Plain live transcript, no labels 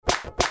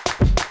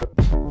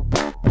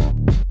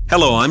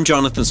Hello, I'm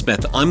Jonathan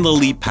Smith. I'm the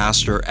lead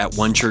pastor at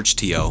One Church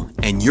TO,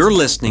 and you're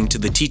listening to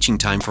the teaching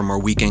time from our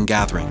weekend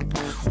gathering.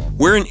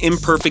 We're an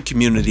imperfect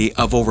community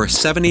of over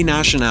 70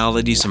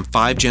 nationalities and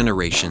 5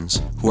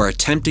 generations who are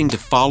attempting to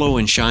follow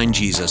and shine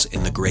Jesus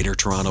in the Greater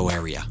Toronto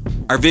Area.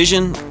 Our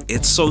vision,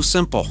 it's so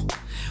simple.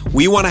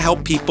 We want to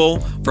help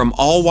people from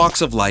all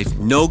walks of life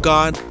know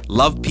God,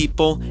 love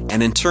people,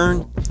 and in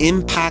turn,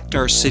 impact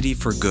our city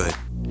for good.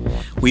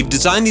 We've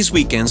designed these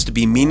weekends to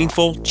be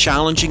meaningful,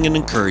 challenging, and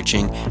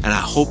encouraging, and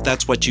I hope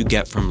that's what you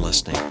get from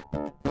listening.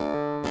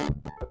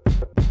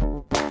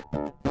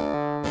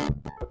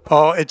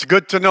 Oh, it's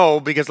good to know,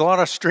 because a lot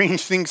of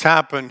strange things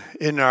happen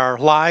in our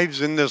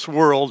lives in this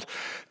world,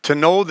 to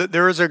know that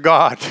there is a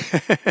God,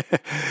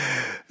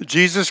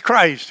 Jesus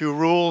Christ, who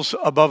rules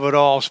above it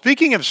all.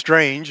 Speaking of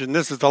strange, and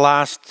this is the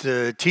last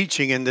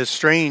teaching in this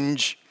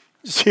strange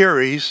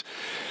series,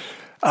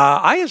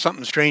 I had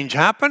something strange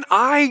happen.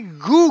 I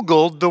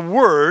Googled the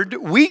word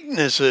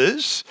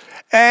weaknesses,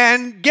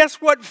 and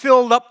guess what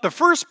filled up the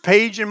first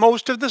page and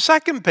most of the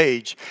second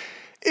page?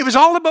 It was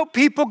all about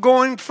people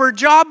going for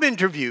job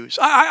interviews.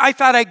 I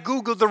thought I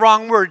Googled the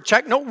wrong word.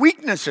 Check, no,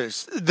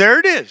 weaknesses. There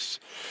it is.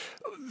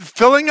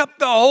 Filling up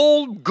the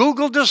whole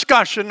Google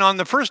discussion on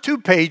the first 2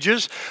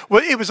 pages.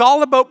 Well, it was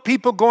all about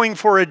people going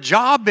for a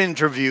job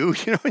interview.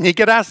 And you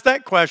get asked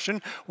that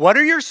question, what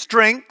are your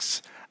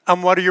strengths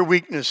and what are your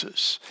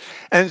weaknesses?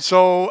 And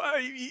so,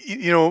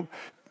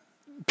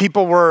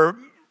 people were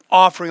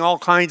offering all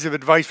kinds of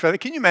advice for that.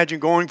 Can you imagine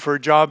going for a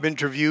job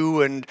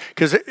interview? And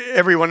because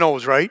everyone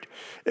knows, right?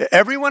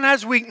 Everyone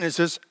has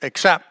weaknesses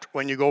except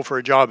when you go for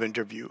a job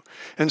interview.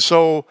 And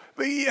so,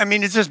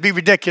 it'd just be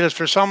ridiculous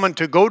for someone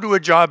to go to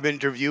a job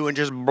interview and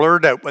just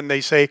blurt out when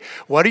they say,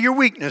 what are your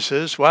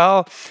weaknesses?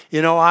 Well,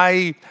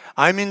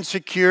 I'm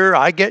insecure,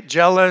 I get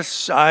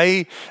jealous,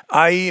 I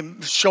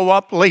show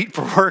up late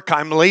for work,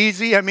 I'm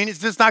lazy. It's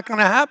just not going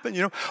to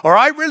happen, Or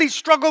I really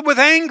struggle with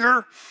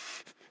anger,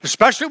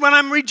 especially when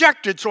I'm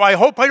rejected, so I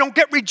hope I don't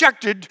get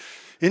rejected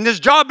in this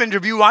job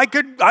interview. I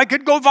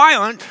could go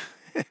violent.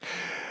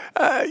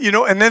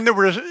 And then there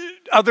were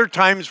other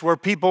times where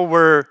people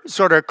were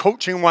sort of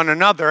coaching one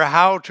another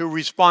how to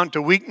respond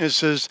to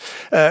weaknesses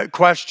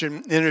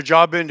question in a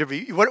job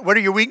interview. What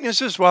are your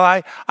weaknesses?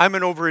 Well, I'm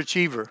an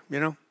overachiever,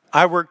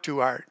 I work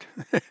too hard.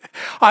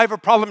 I have a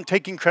problem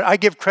taking credit. I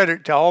give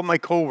credit to all my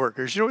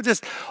coworkers.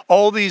 Just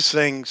all these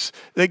things,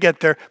 they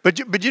get there.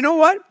 But you know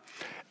what?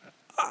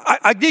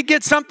 I did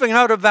get something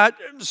out of that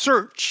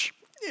search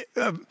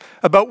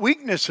about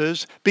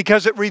weaknesses,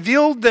 because it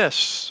revealed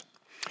this.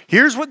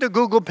 Here's what the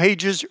Google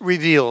pages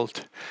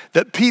revealed: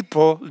 that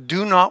people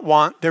do not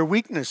want their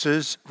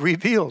weaknesses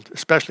revealed,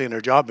 especially in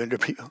a job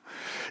interview.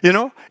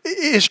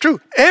 It's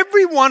true.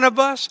 Every one of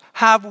us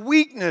have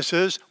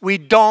weaknesses we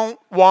don't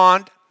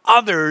want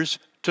others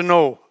to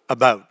know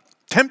about.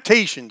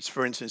 Temptations,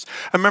 for instance.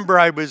 I remember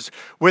I was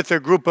with a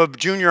group of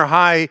junior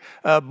high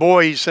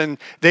boys, and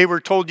they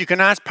were told, you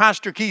can ask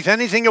Pastor Keith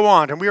anything you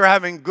want. And we were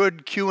having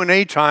good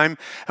Q&A time,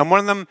 and one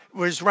of them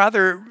was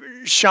rather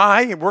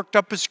shy and worked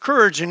up his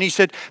courage, and he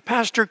said,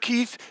 Pastor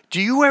Keith, do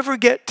you ever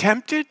get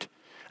tempted?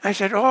 I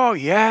said, oh,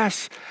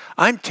 yes.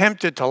 I'm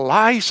tempted to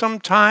lie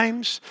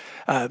sometimes,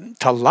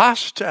 to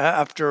lust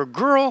after a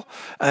girl,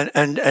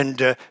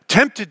 and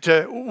tempted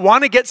to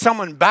want to get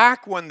someone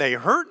back when they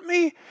hurt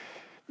me.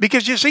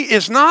 Because you see,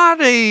 it's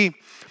not a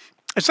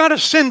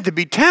sin to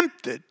be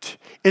tempted.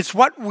 It's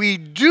what we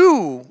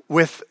do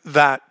with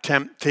that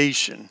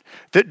temptation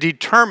that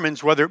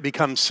determines whether it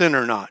becomes sin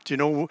or not.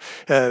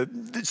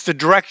 It's the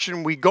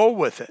direction we go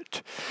with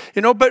it.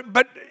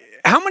 But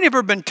how many have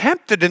ever been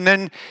tempted, and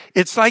then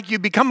it's like you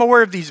become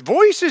aware of these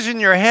voices in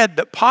your head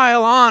that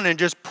pile on and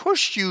just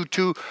push you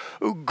to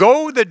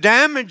go the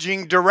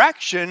damaging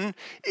direction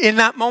in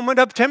that moment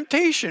of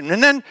temptation?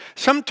 And then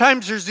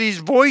sometimes there's these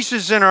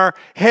voices in our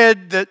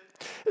head that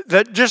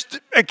just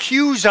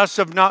accuse us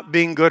of not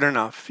being good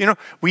enough.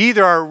 We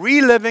either are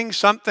reliving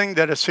something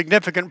that a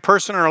significant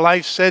person in our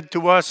life said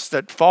to us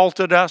that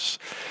faulted us,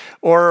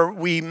 or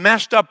we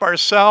messed up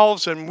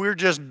ourselves and we're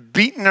just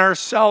beating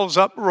ourselves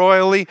up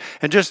royally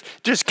and just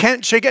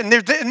can't shake it.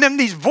 And then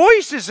these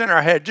voices in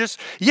our head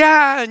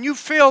and you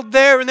failed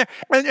there and there,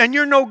 and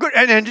you're no good.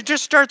 And it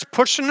just starts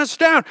pushing us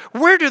down.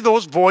 Where do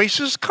those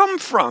voices come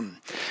from?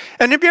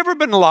 And have you ever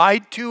been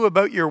lied to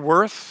about your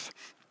worth?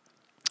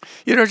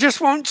 Just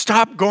won't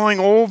stop going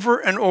over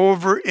and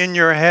over in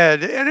your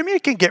head. And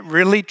it can get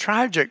really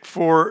tragic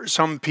for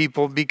some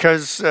people,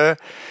 because,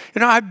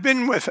 I've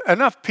been with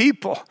enough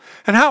people,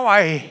 and how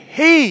I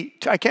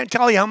can't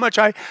tell you how much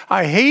I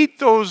hate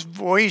those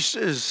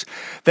voices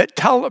that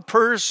tell a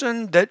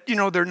person that,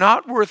 they're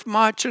not worth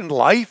much and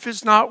life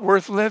is not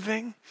worth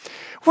living.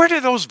 Where do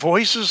those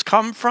voices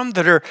come from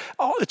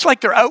it's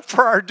like they're out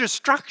for our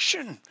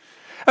destruction?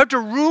 Out to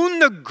ruin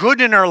the good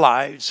in our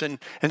lives and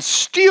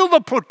steal the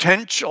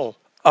potential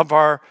of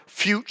our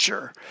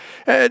future.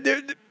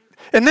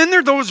 And then there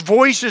are those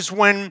voices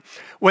when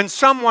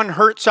someone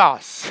hurts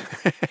us.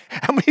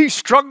 And we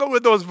struggle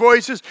with those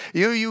voices.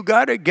 You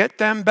got to get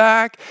them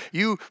back.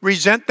 You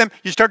resent them.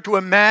 You start to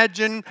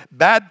imagine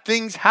bad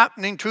things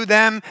happening to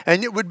them.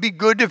 And it would be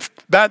good if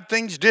bad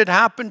things did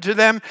happen to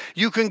them.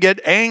 You can get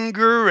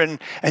anger and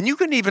you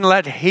can even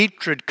let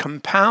hatred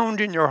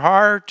compound in your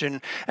heart.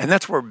 And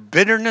that's where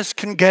bitterness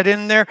can get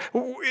in there.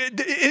 And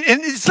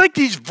it's like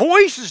these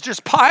voices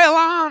just pile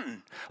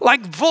on.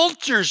 Like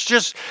vultures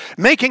just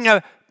making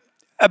a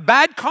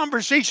bad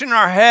conversation in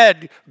our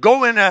head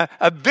go in a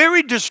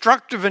very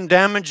destructive and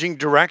damaging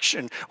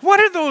direction. What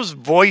are those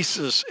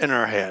voices in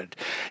our head?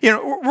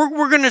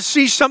 We're going to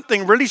see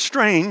something really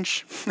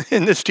strange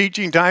in this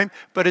teaching time,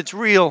 but it's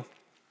real.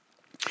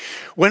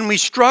 When we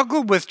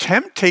struggle with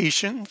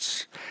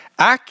temptations,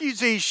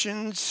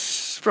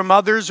 accusations from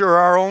others or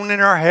our own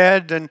in our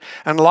head,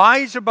 and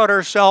lies about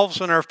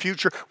ourselves and our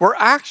future, we're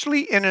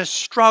actually in a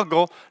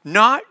struggle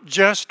not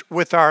just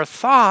with our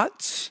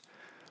thoughts,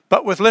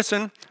 but with,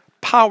 listen,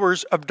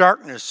 powers of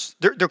darkness.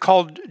 They're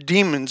called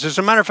demons. As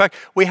a matter of fact,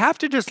 we have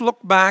to just look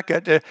back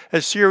at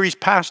a series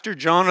Pastor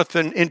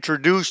Jonathan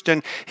introduced,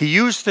 and he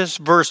used this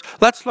verse.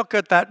 Let's look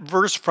at that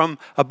verse from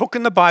a book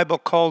in the Bible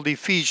called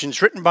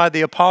Ephesians, written by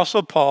the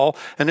Apostle Paul,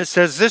 and it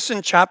says this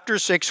in chapter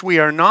 6, "We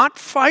are not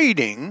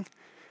fighting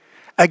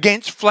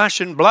against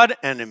flesh and blood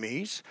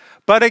enemies,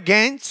 but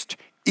against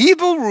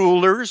evil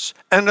rulers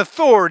and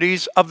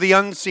authorities of the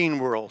unseen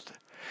world,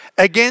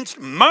 against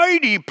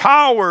mighty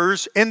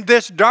powers in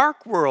this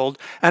dark world,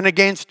 and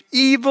against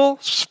evil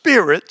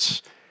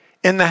spirits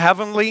in the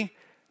heavenly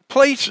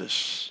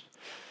places."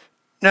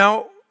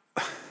 Now,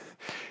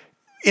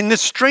 in the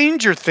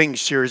Stranger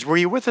Things series, were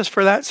you with us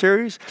for that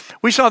series?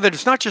 We saw that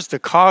it's not just the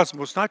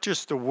cosmos, not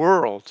just the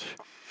world.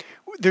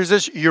 There's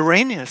this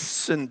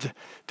Uranus and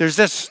there's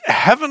this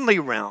heavenly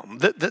realm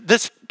that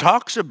this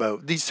talks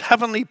about, these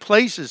heavenly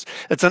places.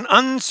 It's an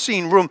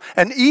unseen room.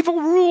 And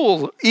evil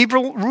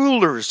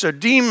rulers,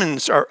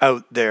 demons are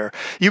out there.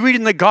 You read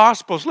in the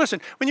Gospels,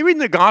 listen, when you read in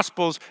the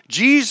Gospels,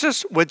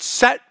 Jesus would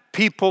set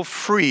people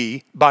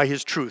free by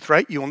his truth,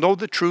 right? You'll know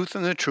the truth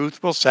and the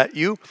truth will set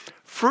you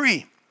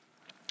free.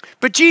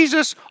 But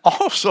Jesus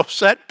also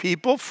set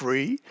people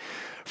free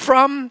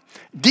from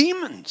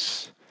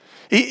demons.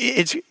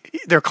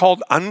 They're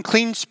called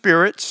unclean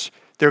spirits.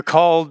 They're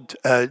called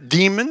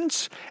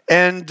demons,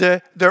 and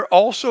they're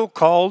also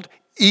called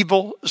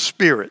evil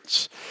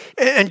spirits.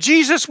 And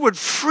Jesus would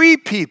free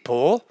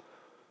people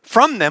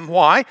from them.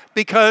 Why?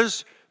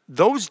 Because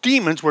those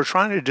demons were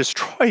trying to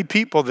destroy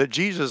people that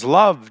Jesus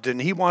loved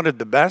and he wanted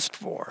the best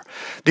for.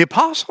 The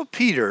Apostle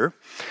Peter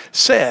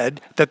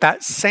said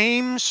that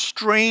same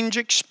strange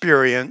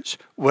experience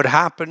would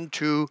happen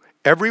to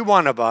every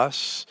one of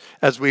us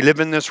as we live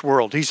in this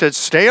world. He said,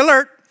 stay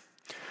alert.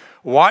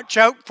 Watch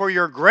out for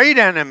your great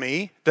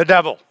enemy, the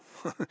devil.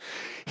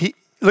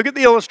 Look at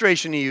the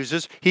illustration he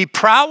uses. He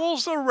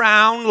prowls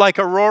around like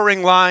a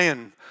roaring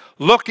lion,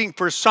 looking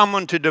for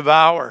someone to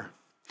devour.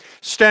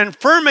 Stand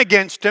firm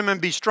against him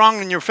and be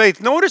strong in your faith.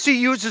 Notice he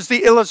uses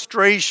the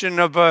illustration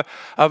of a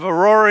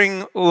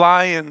roaring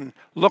lion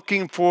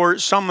looking for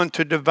someone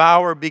to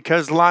devour,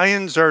 because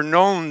lions are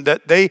known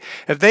that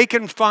if they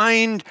can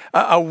find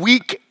a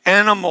weak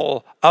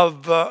animal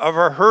of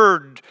a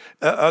herd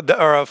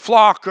or a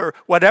flock or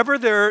whatever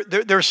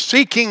they're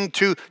seeking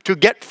to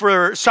get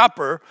for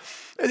supper,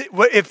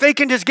 if they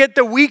can just get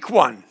the weak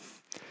one,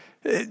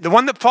 the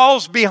one that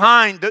falls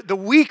behind, the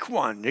weak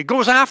one. It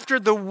goes after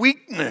the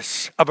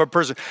weakness of a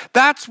person.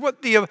 That's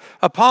what the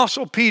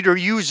Apostle Peter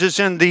uses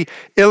in the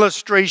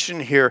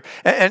illustration here.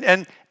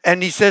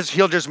 And he says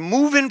he'll just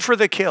move in for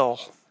the kill.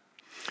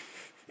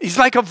 He's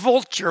like a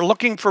vulture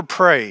looking for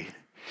prey.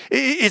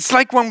 It's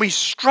like when we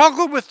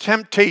struggle with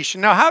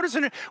temptation. Now, how does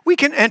it? We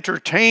can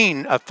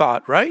entertain a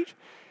thought, right?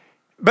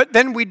 But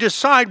then we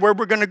decide where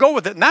we're going to go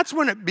with it. And that's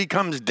when it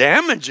becomes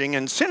damaging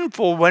and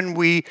sinful, when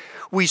we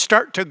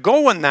start to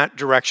go in that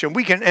direction.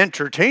 We can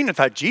entertain a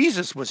thought.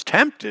 Jesus was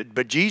tempted,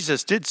 but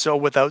Jesus did so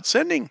without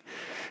sinning.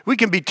 We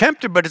can be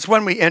tempted, but it's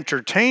when we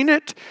entertain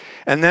it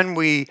and then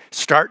we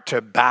start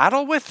to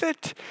battle with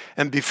it.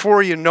 And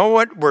before you know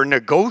it, we're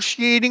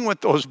negotiating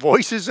with those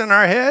voices in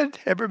our head.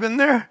 Ever been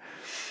there?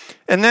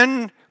 And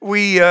then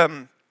we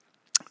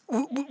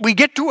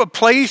get to a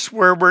place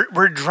where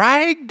we're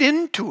dragged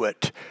into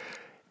it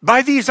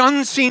by these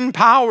unseen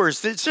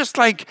powers. It's just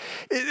like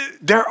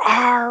there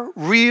are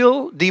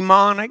real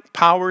demonic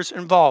powers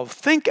involved.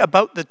 Think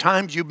about the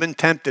times you've been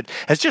tempted.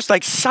 It's just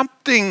like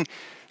something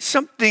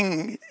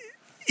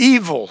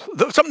evil,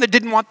 something that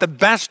didn't want the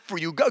best for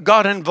you,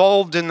 got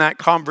involved in that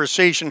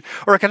conversation.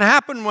 Or it can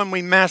happen when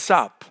we mess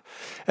up.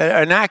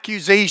 And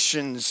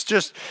accusations,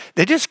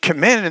 they just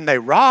come in and they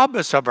rob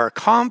us of our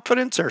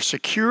confidence, our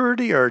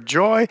security, our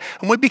joy,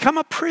 and we become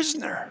a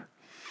prisoner.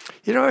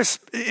 You know, it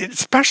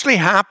especially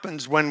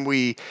happens when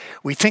we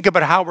think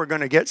about how we're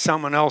going to get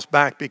someone else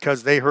back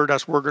because they hurt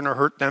us, we're going to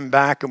hurt them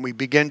back, and we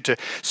begin to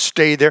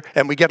stay there.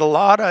 And we get a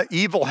lot of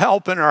evil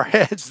help in our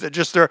heads that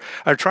just are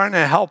trying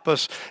to help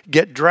us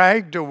get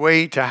dragged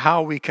away to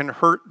how we can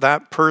hurt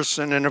that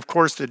person. And of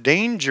course, the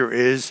danger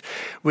is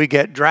we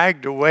get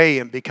dragged away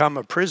and become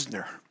a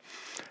prisoner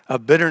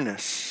of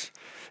bitterness.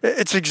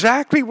 It's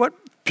exactly what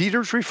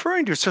Peter's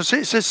referring to. So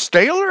it says,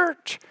 stay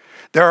alert.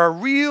 There are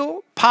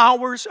real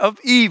powers of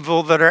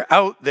evil that are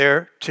out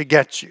there to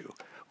get you.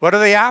 What are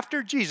they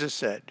after? Jesus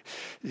said,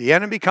 the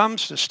enemy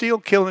comes to steal,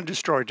 kill, and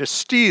destroy, to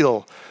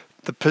steal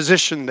the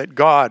position that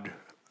God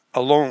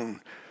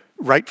alone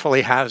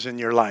rightfully has in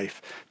your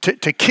life,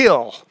 to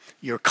kill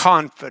your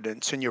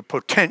confidence and your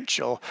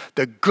potential,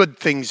 the good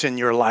things in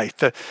your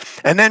life,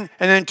 and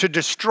then to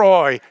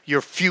destroy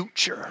your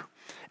future.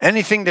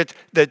 Anything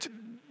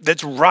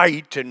that's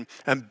right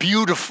and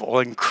beautiful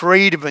and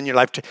creative in your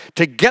life,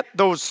 to get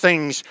those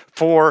things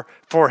for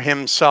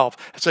himself.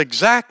 That's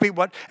exactly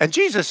what, and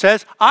Jesus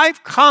says,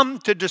 I've come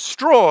to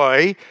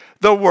destroy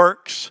the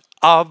works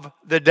of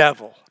the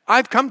devil.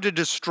 I've come to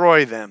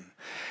destroy them.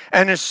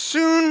 And as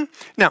soon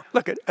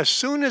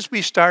as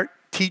we start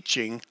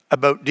teaching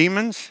about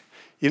demons,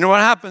 you know what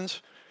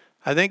happens?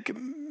 I think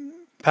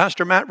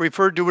Pastor Matt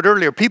referred to it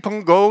earlier. People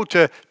can go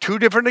to two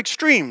different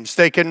extremes.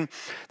 They can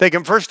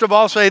first of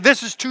all say,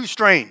 this is too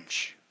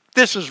strange.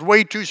 This is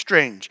way too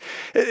strange.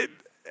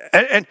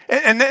 And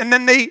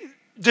then they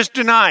just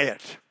deny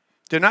it.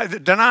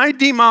 Deny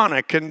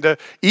demonic and the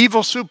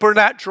evil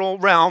supernatural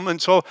realm.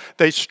 And so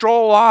they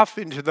stroll off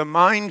into the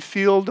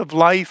minefield of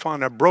life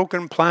on a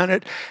broken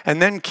planet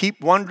and then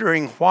keep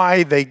wondering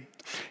why they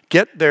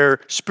get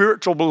their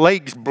spiritual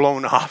legs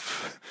blown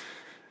off.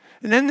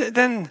 And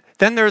then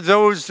there are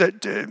those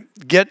that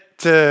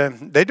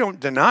they don't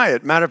deny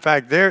it. Matter of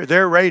fact,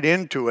 they're right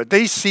into it.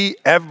 They see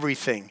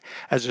everything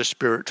as a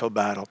spiritual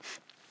battle.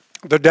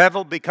 The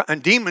devil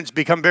and demons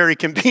become very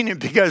convenient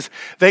because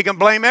they can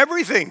blame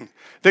everything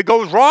that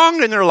goes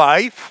wrong in their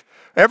life.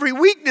 Every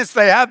weakness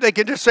they have, they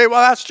can just say,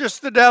 well, that's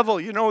just the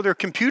devil. You know, their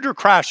computer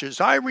crashes.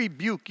 I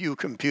rebuke you,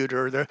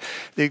 computer.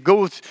 They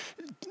go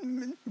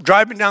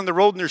driving down the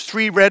road and there's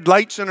 3 red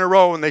lights in a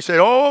row and they say,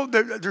 oh,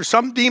 there's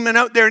some demon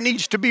out there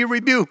needs to be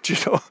rebuked. You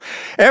know,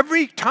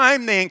 every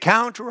time they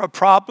encounter a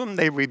problem,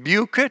 they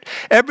rebuke it.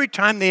 Every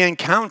time they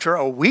encounter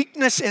a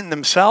weakness in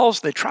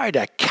themselves, they try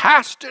to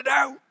cast it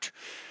out.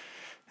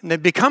 And they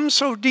become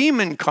so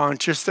demon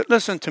conscious that,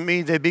 listen to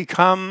me, they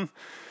become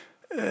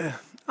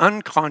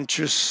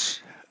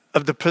unconscious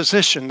of the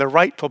position, the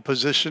rightful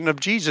position of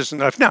Jesus in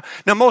life.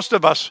 Now most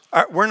of us,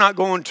 we're not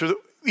going to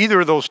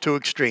either of those two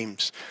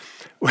extremes.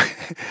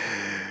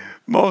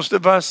 Most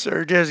of us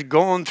are just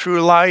going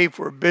through life.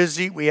 We're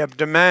busy. We have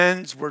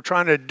demands. We're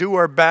trying to do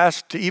our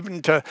best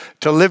to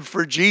live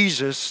for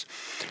Jesus.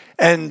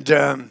 And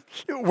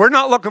we're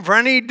not looking for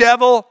any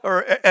devil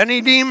or any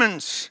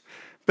demons.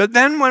 But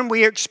then when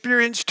we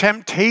experience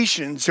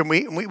temptations and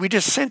we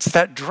just sense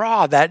that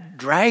draw, that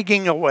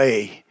dragging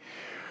away,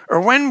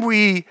 or when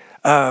we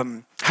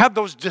have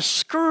those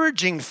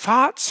discouraging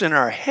thoughts in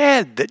our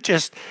head that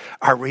just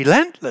are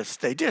relentless,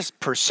 they just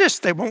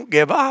persist, they won't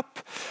give up,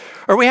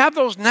 or we have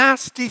those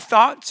nasty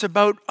thoughts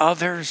about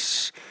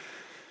others,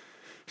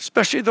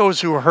 especially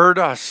those who hurt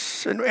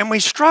us, and we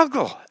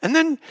struggle. And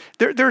then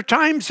there are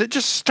times that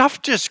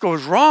stuff just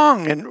goes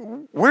wrong,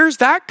 and where's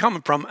that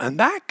coming from? And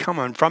that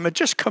coming from, it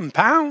just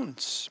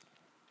compounds.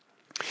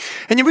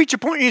 And you reach a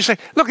point and you say,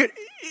 look,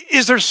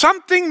 is there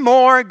something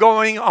more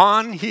going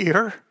on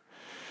here?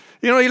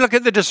 You know, you look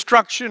at the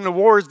destruction, the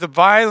wars, the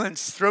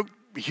violence throughout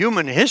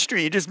human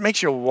history, it just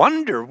makes you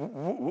wonder,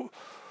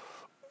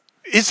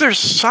 is there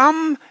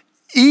some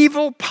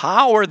evil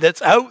power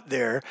that's out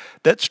there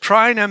that's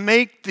trying to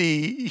make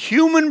the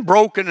human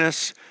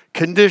brokenness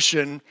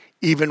condition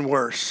even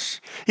worse?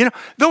 You know,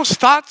 those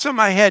thoughts in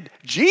my head,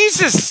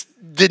 Jesus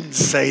didn't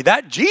say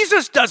that.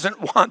 Jesus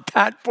doesn't want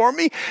that for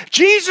me.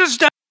 Jesus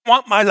doesn't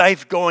want my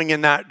life going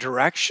in that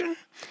direction.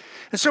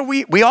 And so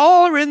we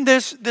all are in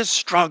this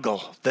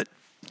struggle that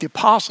the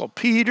Apostle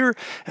Peter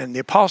and the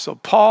Apostle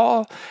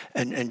Paul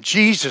and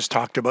Jesus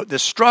talked about,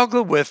 this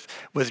struggle with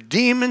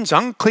demons,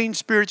 unclean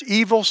spirits,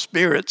 evil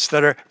spirits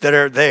that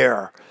are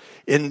there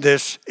in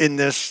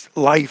this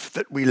life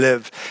that we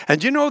live.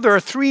 And you know, there are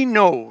 3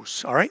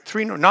 no's, all right?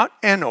 3 no's, not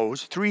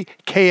N-O's, 3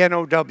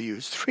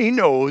 K-N-O-W's, 3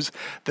 no's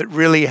that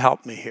really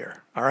help me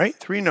here, all right?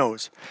 3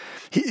 no's.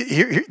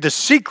 Here, the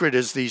secret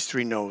is these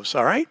 3 no's,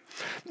 all right?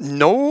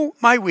 Know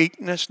my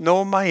weakness,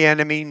 know my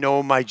enemy,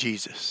 know my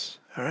Jesus,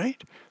 all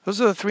right? Those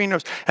are the 3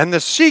 no's. And the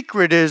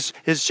secret is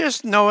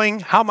just knowing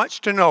how much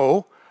to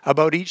know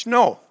about each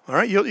no. All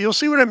right, you'll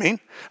see what I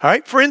mean. All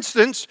right, for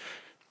instance,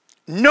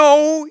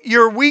 know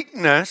your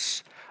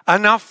weakness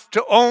enough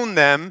to own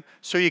them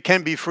so you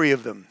can be free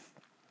of them.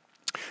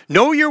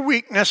 Know your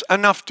weakness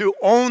enough to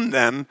own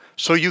them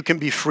so you can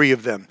be free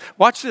of them.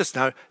 Watch this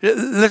now.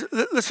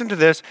 Listen to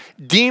this.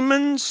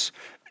 Demons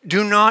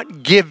do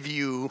not give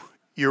you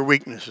your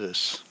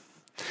weaknesses.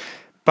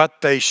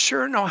 but they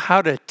sure know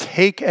how to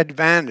take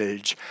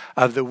advantage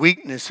of the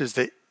weaknesses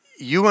that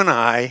you and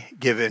I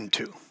give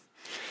into.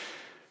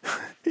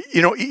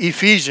 You know,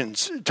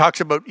 Ephesians talks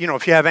about, you know,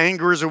 if you have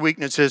anger as a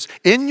weakness, it says,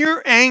 in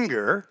your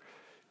anger,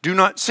 do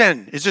not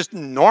sin. It's just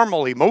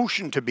normal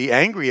emotion to be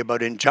angry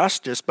about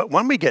injustice. But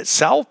when we get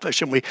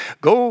selfish and we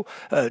go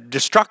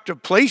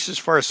destructive places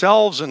for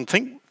ourselves and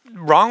think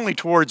wrongly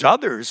towards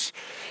others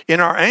in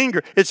our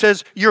anger, it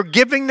says, you're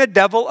giving the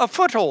devil a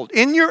foothold.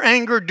 In your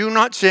anger, do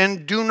not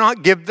sin. Do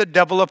not give the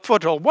devil a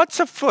foothold. What's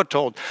a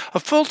foothold? A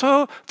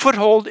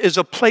foothold is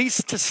a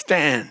place to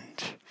stand.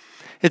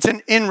 It's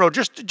an inroad,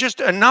 just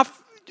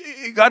enough,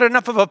 you got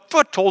enough of a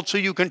foothold so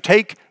you can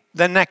take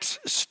the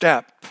next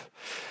step.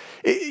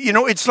 You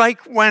know, it's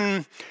like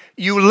when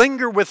you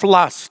linger with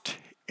lust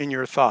in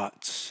your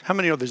thoughts. How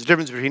many know there's a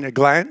difference between a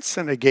glance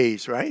and a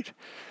gaze, right?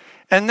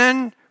 And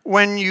then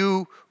when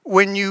you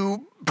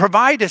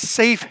provide a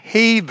safe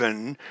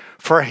haven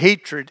for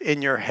hatred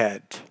in your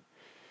head,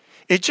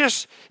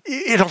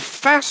 it'll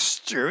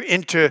fester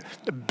into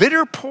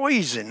bitter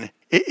poison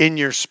in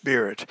your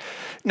spirit.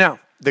 Now,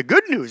 the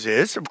good news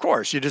is, of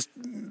course, you just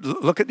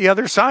look at the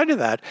other side of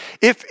that.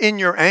 If in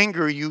your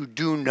anger you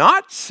do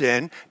not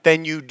sin,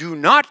 then you do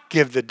not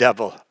give the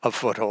devil a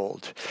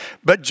foothold.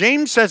 But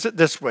James says it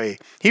this way.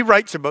 He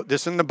writes about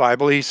this in the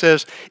Bible. He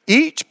says,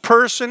 each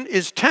person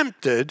is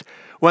tempted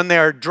when they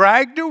are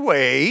dragged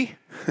away.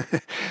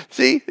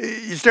 See,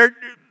 you start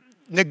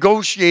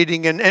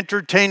negotiating and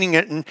entertaining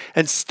it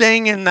and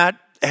staying in that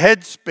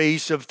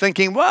headspace of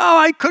thinking, well,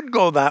 I could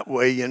go that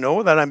way, you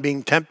know, that I'm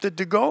being tempted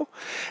to go.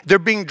 They're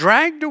being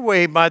dragged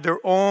away by their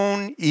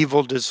own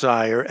evil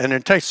desire and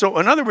enticed. So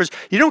in other words,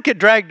 you don't get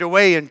dragged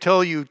away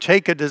until you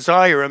take a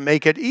desire and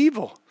make it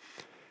evil.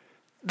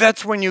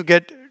 That's when you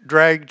get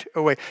dragged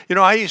away. You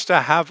know, I used to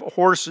have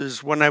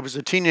horses when I was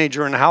a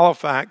teenager in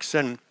Halifax,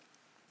 and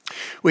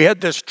we had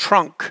this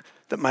trunk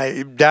that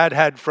my dad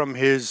had from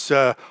his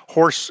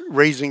horse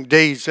raising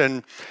days,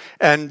 and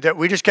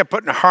we just kept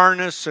putting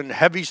harness and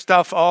heavy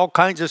stuff, all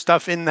kinds of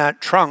stuff in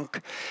that trunk,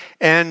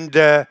 and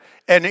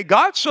it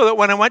got so that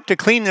when I went to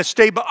clean the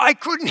stable, I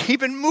couldn't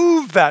even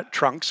move that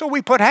trunk. So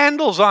we put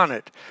handles on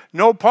it,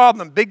 no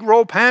problem, big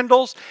rope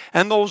handles,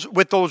 and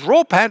with those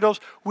rope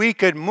handles, we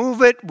could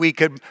move it, we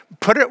could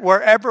put it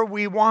wherever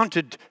we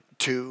wanted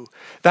to.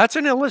 That's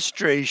an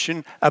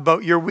illustration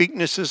about your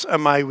weaknesses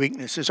and my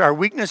weaknesses. Our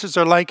weaknesses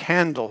are like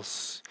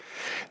handles.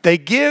 They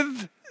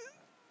give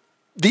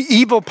the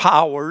evil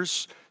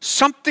powers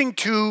something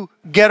to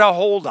get a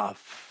hold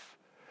of.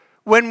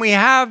 When we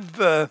have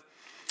a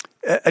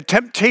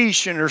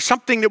temptation or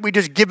something that we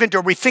just give into,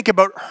 or we think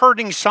about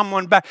hurting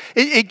someone back,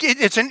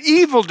 it's an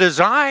evil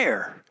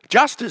desire.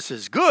 Justice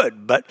is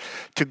good, but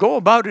to go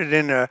about it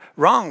in a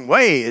wrong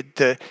way,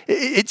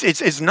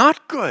 it's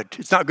not good.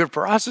 It's not good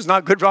for us. It's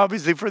not good,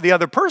 obviously, for the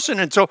other person.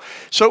 And so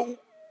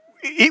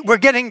we're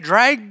getting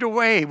dragged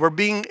away. We're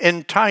being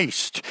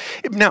enticed.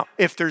 Now,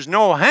 if there's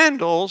no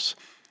handles,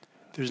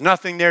 there's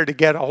nothing there to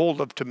get a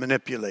hold of to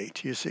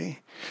manipulate, you see.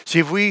 See,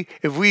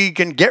 if we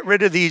can get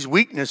rid of these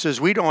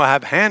weaknesses, we don't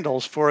have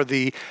handles for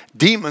the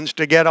demons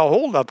to get a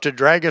hold of, to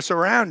drag us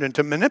around and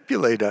to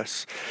manipulate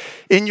us.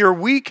 In your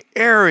weak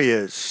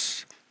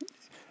areas,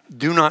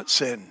 do not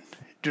sin.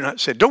 Do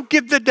not sin. Don't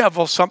give the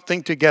devil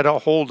something to get a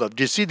hold of.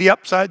 Do you see the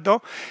upside,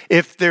 though?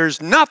 If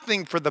there's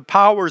nothing for the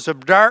powers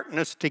of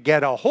darkness to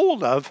get a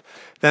hold of,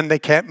 then they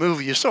can't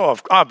move you. So,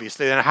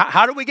 obviously, then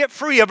how do we get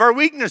free of our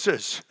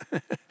weaknesses?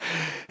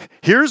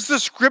 Here's the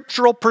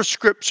scriptural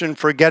prescription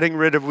for getting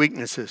rid of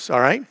weaknesses, all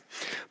right?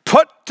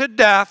 Put to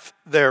death,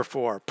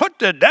 therefore. Put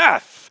to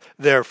death,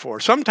 therefore.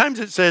 Sometimes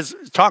it says,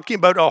 talking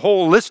about a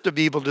whole list of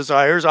evil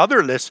desires,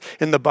 other lists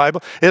in the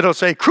Bible, it'll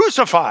say,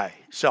 crucify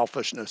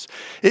selfishness.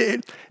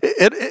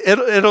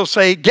 It'll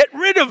say, get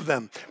rid of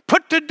them.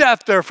 Put to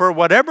death, therefore,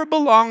 whatever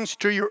belongs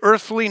to your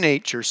earthly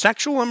nature,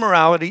 sexual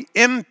immorality,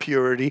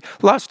 impurity,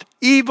 lust,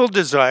 evil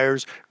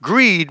desires,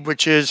 greed,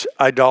 which is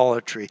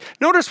idolatry.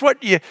 Notice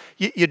what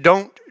you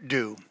don't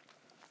do.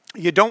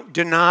 You don't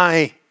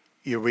deny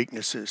your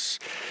weaknesses.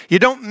 You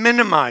don't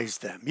minimize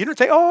them. You don't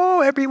say,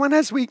 oh, everyone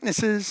has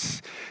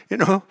weaknesses. You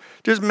know,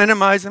 just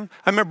minimize them.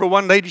 I remember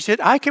one lady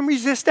said, I can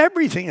resist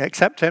everything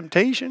except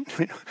temptation.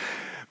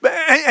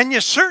 And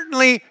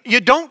you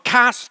don't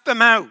cast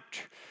them out.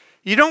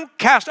 You don't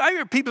cast, I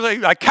hear people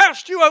say, I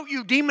cast you out,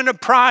 you demon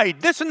of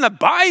pride. This in the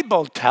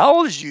Bible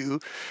tells you,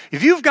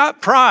 if you've got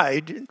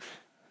pride,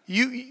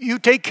 you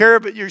take care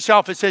of it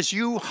yourself. It says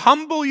you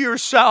humble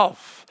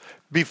yourself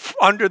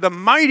under the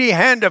mighty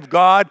hand of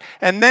God,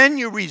 and then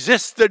you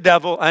resist the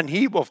devil, and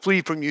he will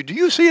flee from you. Do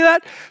you see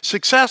that?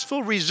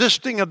 Successful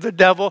resisting of the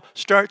devil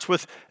starts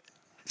with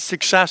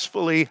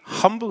successfully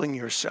humbling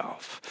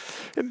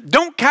yourself.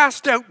 Don't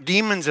cast out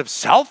demons of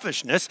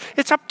selfishness.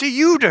 It's up to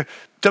you to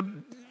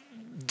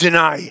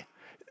deny,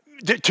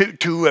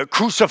 to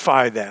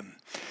crucify them,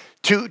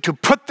 to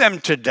put them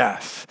to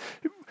death.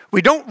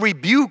 We don't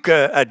rebuke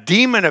a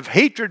demon of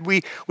hatred.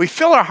 We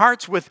fill our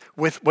hearts with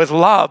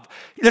love.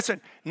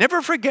 Listen,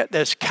 never forget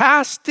this.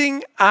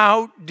 Casting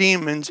out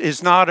demons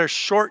is not a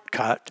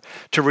shortcut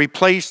to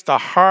replace the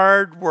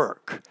hard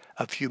work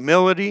of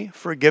humility,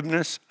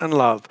 forgiveness, and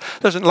love.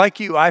 Listen, like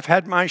you, I've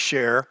had my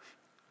share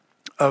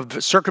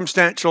of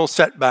circumstantial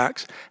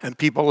setbacks and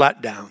people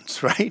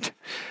letdowns, right?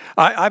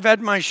 I've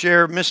had my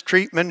share of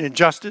mistreatment,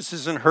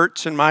 injustices, and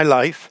hurts in my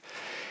life,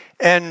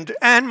 and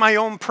my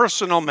own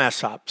personal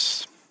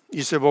mess-ups.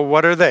 You said, well,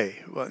 what are they?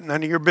 Well,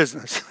 none of your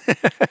business.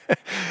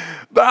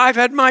 But I've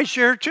had my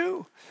share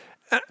too.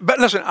 But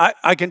listen,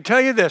 I can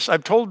tell you this.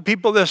 I've told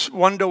people this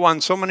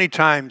one-to-one so many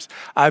times.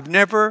 I've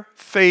never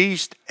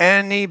faced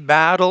any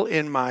battle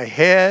in my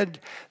head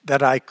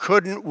that I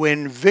couldn't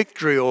win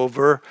victory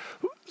over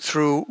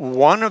through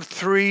one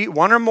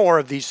or more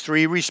of these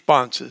three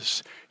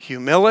responses: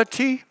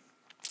 humility,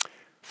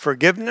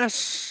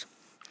 forgiveness,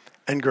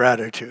 and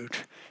gratitude.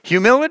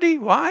 Humility,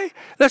 why?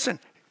 Listen,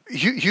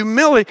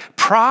 humility,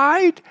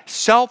 pride,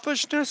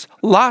 selfishness,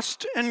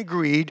 lust, and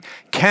greed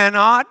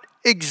cannot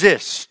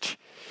exist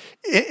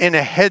in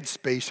a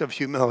headspace of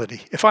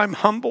humility. If I'm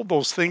humble,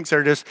 those things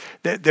are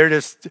they're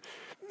just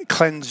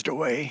cleansed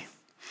away.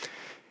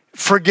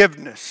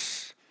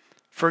 Forgiveness,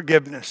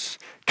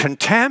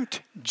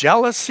 contempt,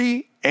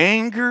 jealousy,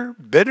 anger,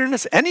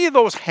 bitterness, any of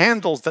those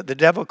handles that the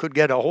devil could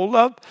get a hold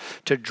of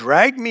to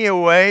drag me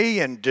away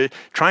and to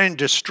try and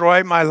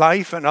destroy my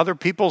life and other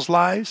people's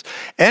lives,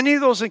 any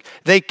of those things,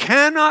 they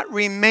cannot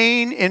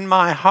remain in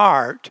my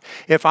heart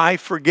if I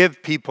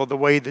forgive people the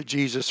way that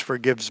Jesus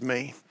forgives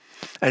me.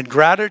 And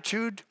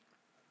gratitude,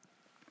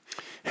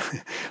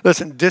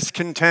 listen,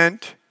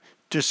 discontent,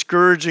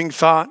 discouraging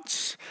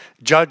thoughts,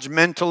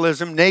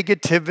 judgmentalism,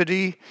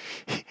 negativity,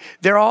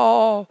 they're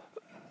all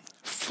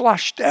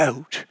flushed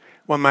out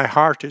when my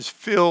heart is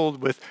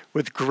filled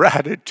with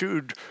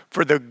gratitude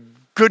for the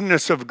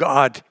goodness of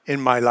God in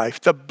my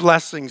life, the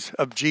blessings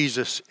of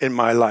Jesus in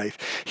my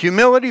life.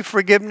 Humility,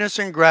 forgiveness,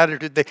 and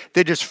gratitude,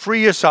 they just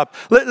free us up.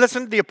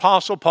 Listen to the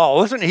Apostle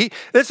Paul.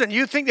 Listen,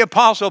 you think the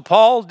Apostle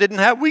Paul didn't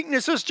have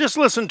weaknesses? Just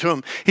listen to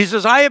him. He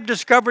says, I have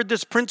discovered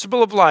this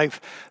principle of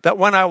life, that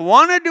when I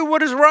want to do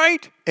what is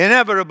right,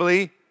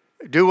 inevitably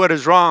do what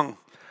is wrong.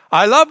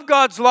 I love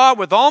God's law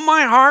with all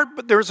my heart,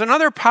 but there's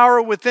another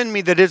power within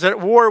me that is at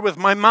war with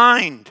my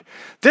mind.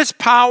 This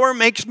power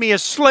makes me a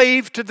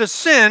slave to the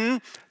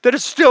sin that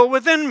is still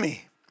within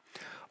me.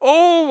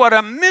 Oh, what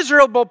a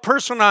miserable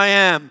person I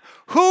am.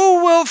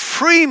 Who will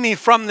free me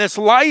from this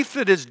life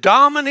that is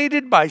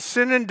dominated by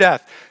sin and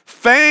death?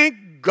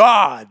 Thank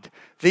God.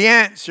 The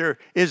answer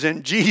is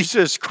in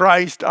Jesus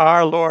Christ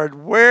our Lord.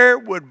 Where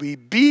would we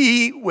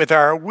be with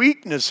our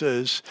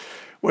weaknesses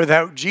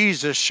without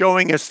Jesus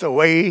showing us the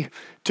way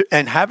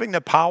and having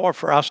the power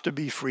for us to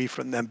be free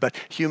from them? But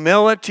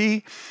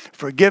humility,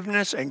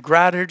 forgiveness, and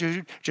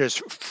gratitude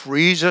just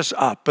frees us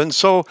up. And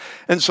so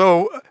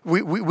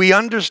we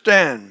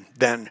understand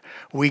then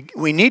we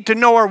need to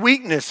know our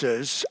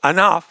weaknesses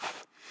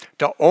enough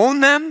to own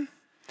them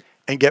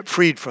and get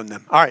freed from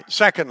them. All right,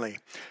 secondly,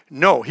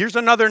 no. Here's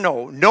another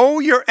no. Know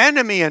your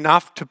enemy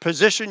enough to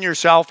position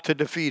yourself to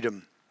defeat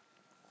him.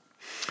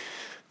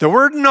 The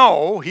word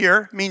know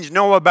here means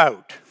know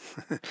about.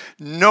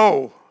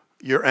 Know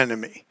your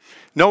enemy.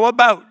 Know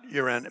about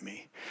your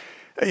enemy.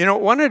 You know,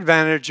 one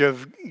advantage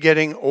of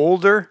getting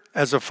older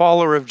as a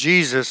follower of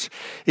Jesus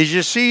is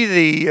you see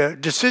the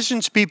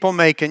decisions people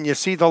make and you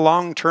see the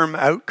long-term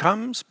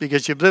outcomes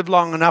because you've lived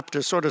long enough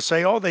to sort of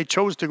say, oh, they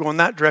chose to go in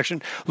that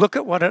direction. Look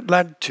at what it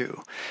led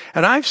to.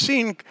 And I've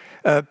seen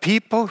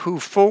people who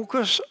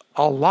focus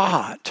a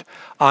lot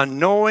on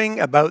knowing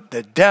about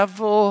the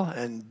devil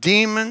and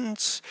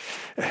demons.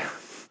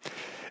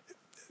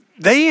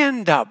 They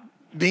end up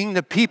being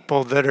the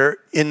people that are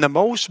in the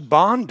most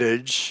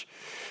bondage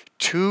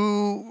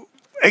to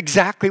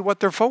exactly what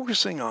they're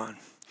focusing on.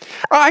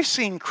 I've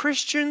seen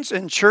Christians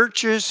and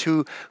churches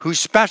who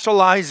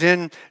specialize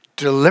in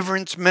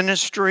deliverance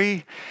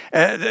ministry.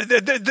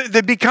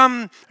 They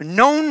become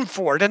known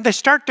for it, and they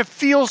start to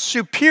feel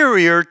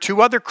superior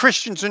to other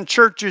Christians and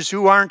churches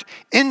who aren't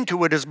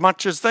into it as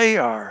much as they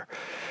are.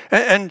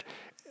 And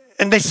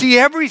they see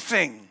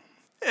everything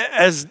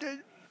as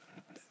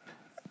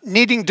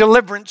needing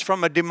deliverance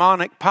from a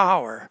demonic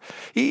power.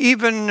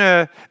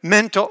 Even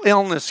mental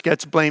illness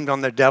gets blamed on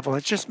the devil.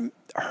 It's just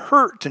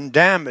hurt and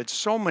damaged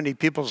so many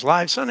people's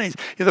lives. Sometimes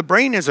the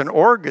brain is an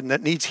organ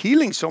that needs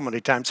healing so many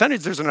times.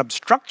 Sometimes there's an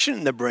obstruction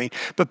in the brain,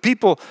 but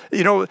people,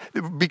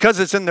 because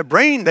it's in the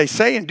brain, they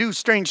say and do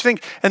strange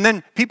things. And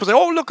then people say,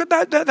 oh, look at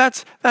that,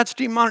 that's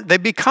demonic. They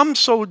become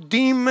so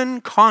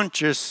demon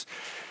conscious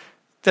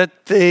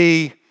that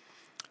they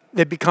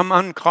become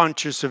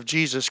unconscious of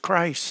Jesus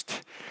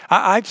Christ.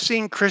 I've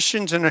seen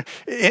Christians in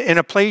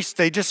a place,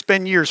 they just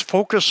spend years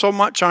focused so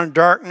much on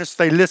darkness,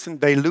 they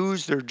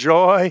lose their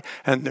joy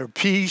and their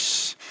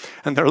peace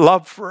and their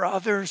love for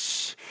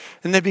others.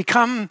 And they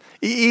become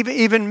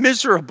even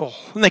miserable.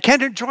 And they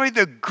can't enjoy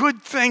the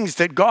good things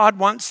that God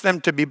wants them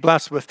to be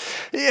blessed with.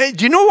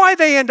 Do you know why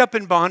they end up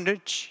in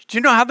bondage? Do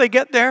you know how they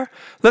get there?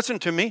 Listen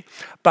to me.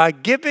 By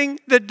giving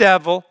the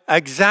devil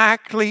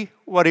exactly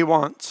what he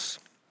wants.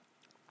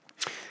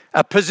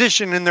 A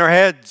position in their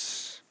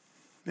heads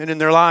and in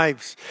their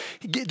lives.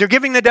 They're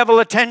giving the devil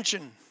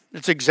attention.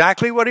 It's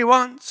exactly what he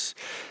wants.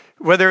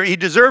 Whether he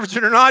deserves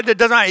it or not, it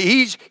doesn't matter.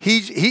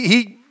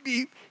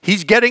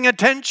 He's getting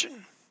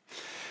attention.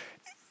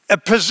 A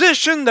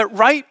position that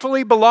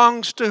rightfully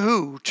belongs to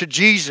who? To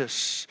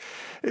Jesus.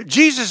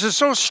 Jesus is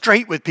so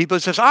straight with people.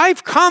 He says,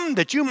 I've come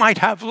that you might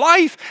have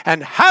life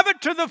and have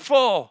it to the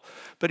full.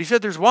 But he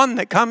said there's one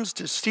that comes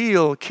to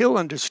steal, kill,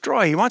 and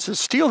destroy. He wants to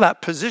steal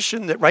that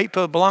position that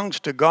rightfully belongs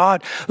to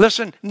God.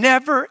 Listen,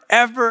 never,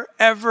 ever,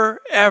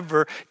 ever,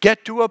 ever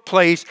get to a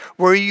place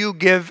where you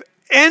give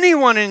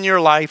anyone in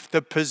your life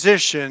the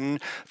position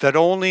that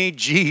only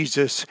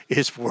Jesus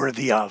is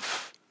worthy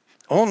of.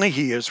 Only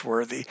he is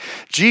worthy.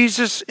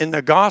 Jesus in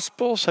the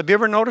Gospels, have you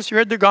ever noticed, you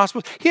read the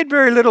Gospels? He had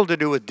very little to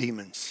do with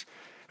demons.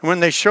 And when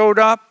they showed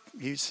up,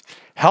 he's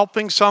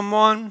helping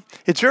someone.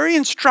 It's very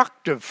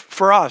instructive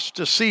for us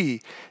to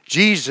see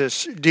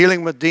Jesus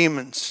dealing with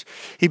demons.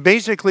 He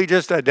basically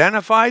just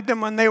identified them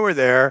when they were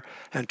there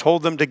and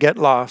told them to get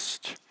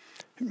lost.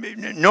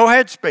 No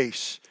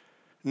headspace.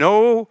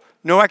 No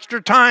extra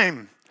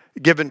time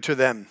given to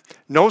them.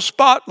 No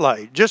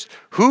spotlight. Just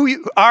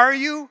are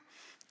you?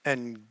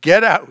 And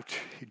get out.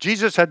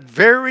 Jesus had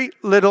very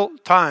little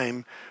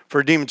time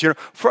for demons.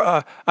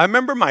 I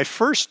remember my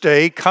first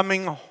day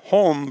coming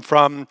home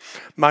from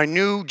my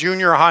new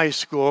junior high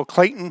school,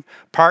 Clayton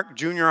Park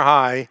Junior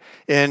High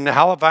in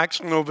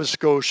Halifax, Nova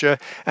Scotia.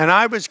 And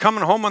I was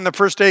coming home on the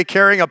first day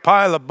carrying a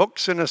pile of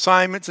books and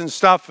assignments and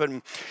stuff.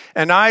 And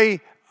I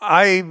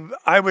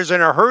was in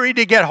a hurry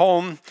to get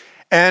home.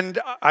 And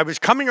I was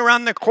coming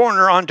around the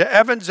corner onto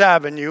Evans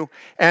Avenue,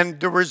 and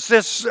there was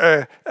this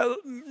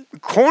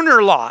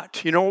corner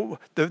lot,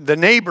 the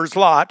neighbor's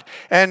lot,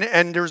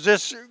 and there's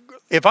this,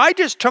 if I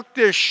just took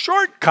this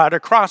shortcut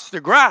across the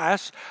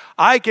grass,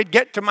 I could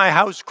get to my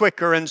house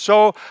quicker. And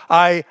so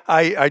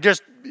I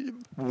just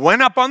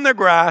went up on the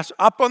grass,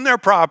 up on their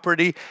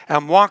property,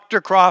 and walked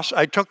across.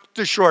 I took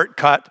the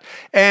shortcut,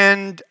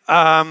 and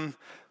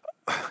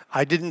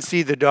I didn't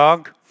see the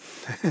dog.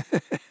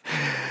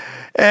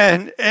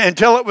 And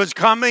until it was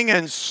coming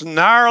and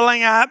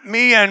snarling at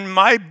me, and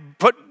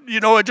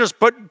it just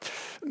put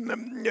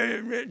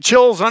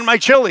chills on my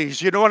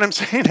chilies. You know what I'm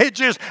saying? I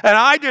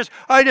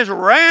just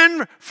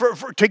ran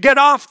to get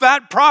off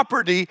that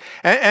property,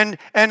 and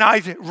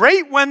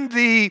right when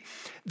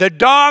the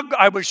dog,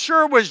 I was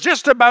sure, was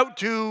just about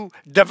to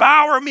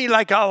devour me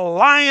like a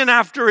lion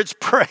after its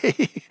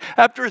prey,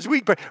 after its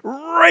weak prey.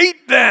 Right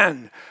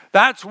then,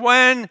 that's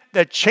when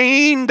the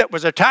chain that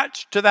was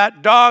attached to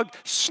that dog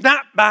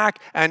snapped back,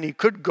 and he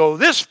could go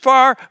this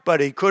far, but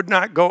he could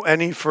not go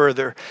any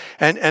further.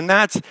 And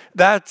that's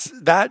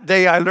that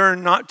day I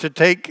learned not to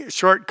take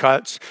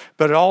shortcuts,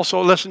 but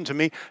also, listen to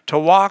me, to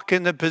walk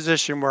in the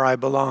position where I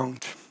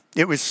belonged.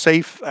 It was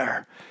safe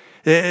there.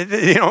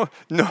 No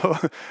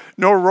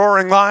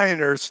roaring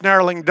lion or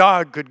snarling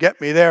dog could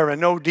get me there,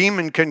 and no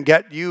demon can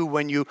get you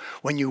when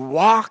you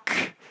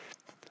walk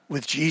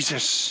with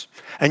Jesus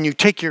and you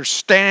take your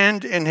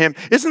stand in him.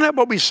 Isn't that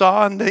what we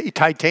saw in the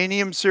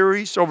Titanium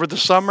series over the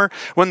summer?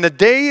 When the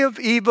day of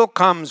evil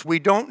comes, we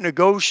don't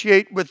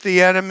negotiate with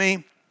the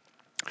enemy.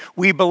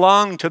 We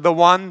belong to the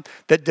one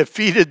that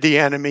defeated the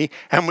enemy,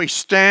 and we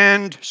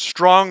stand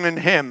strong in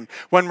him.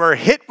 When we're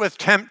hit with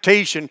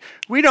temptation,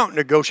 we don't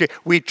negotiate.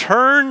 We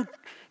turn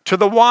to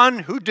the one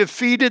who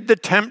defeated the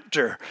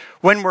tempter.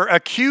 When we're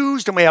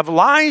accused and we have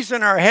lies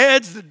in our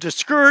heads that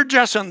discourage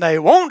us and they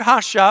won't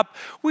hush up,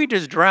 we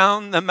just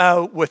drown them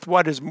out with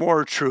what is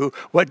more true,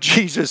 what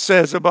Jesus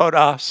says about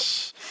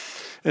us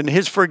and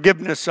his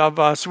forgiveness of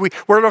us.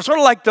 We're sort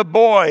of like the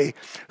boy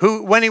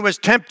who, when he was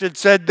tempted,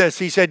 said this.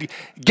 He said,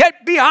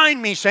 "Get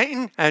behind me,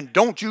 Satan, and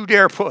don't you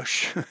dare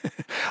push."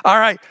 All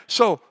right,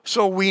 so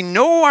we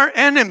know our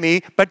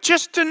enemy, but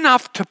just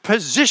enough to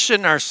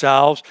position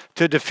ourselves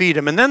to defeat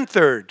him. And then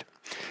third,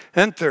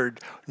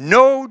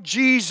 know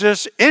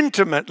Jesus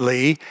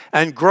intimately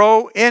and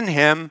grow in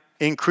him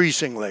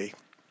increasingly.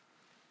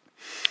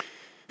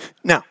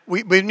 Now,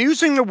 we've been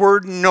using the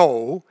word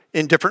know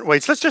in different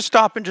ways. Let's just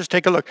stop and just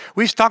take a look.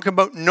 We've talked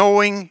about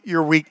knowing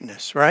your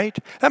weakness, right?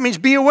 That means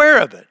be aware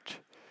of it.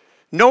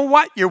 Know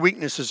what your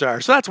weaknesses are.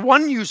 So that's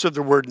one use of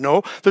the word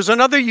know. There's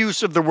another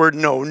use of the word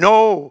know.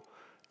 Know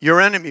your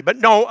enemy, but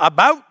know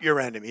about your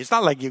enemy. It's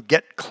not like you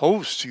get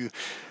close,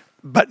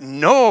 but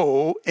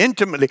know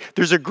intimately.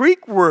 There's a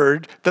Greek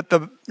word that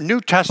the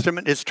New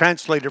Testament is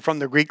translated from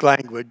the Greek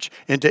language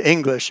into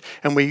English,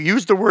 and we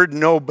use the word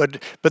know,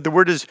 but the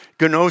word is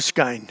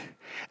gnoschein.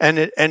 And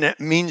it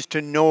means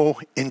to know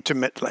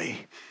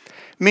intimately.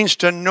 It means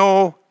to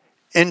know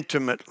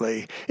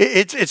intimately.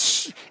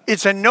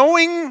 It's a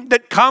knowing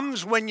that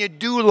comes when you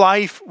do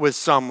life with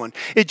someone.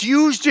 It's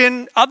used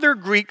in other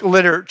Greek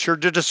literature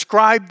to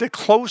describe the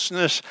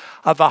closeness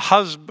of a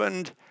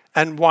husband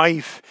and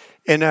wife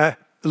in a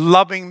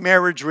loving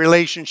marriage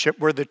relationship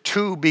where the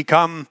two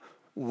become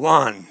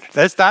one.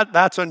 That's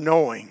a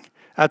knowing.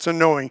 That's a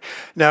knowing.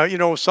 Now,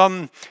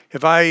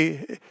 if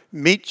I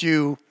meet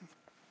you,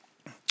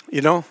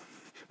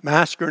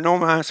 mask or no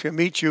mask, I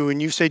meet you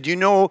and you say, do you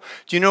know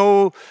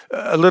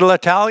a little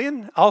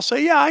Italian? I'll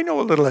say, yeah, I know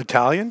a little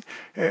Italian.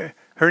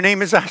 Her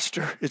name is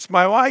Esther. It's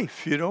my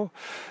wife,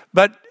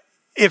 But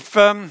if,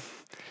 I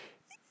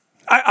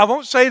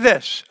won't say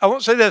this.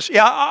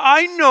 Yeah,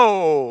 I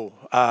know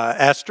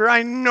Esther.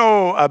 I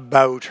know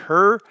about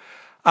her.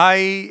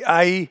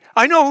 I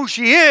know who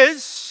she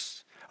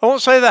is. I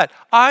won't say that.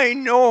 I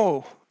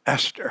know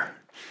Esther.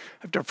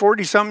 After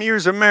 40-some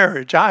years of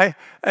marriage, a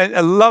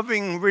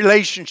loving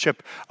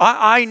relationship,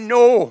 I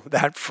know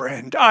that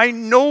friend. I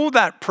know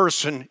that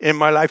person in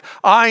my life.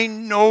 I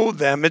know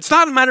them. It's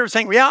not a matter of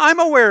saying, yeah, I'm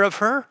aware of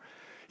her.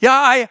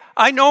 Yeah,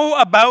 I know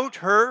about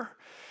her.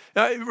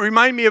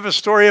 Remind me of a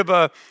story of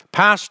a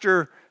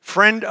pastor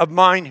friend of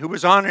mine who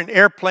was on an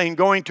airplane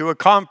going to a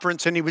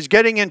conference, and he was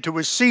getting into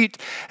his seat,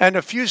 and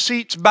a few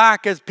seats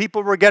back as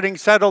people were getting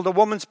settled, a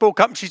woman spoke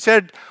up and she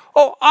said,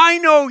 "Oh, I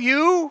know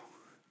you."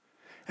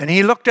 And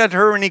he looked at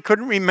her and he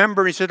couldn't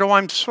remember. He said, "Oh,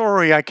 I'm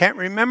sorry, I can't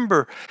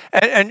remember."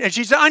 And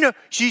she said, "I know."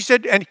 She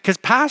said, and because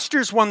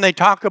pastors, when they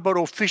talk about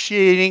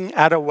officiating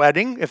at a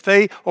wedding, if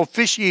they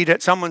officiate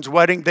at someone's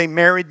wedding, they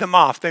married them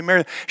off.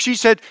 She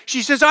says,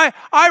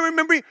 I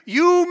remember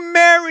you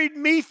married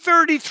me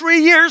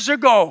 33 years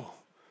ago.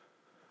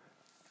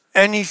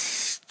 And he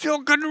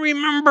still couldn't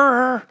remember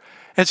her.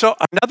 And so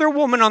another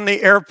woman on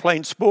the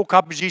airplane spoke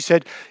up and she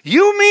said,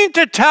 "You mean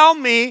to tell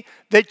me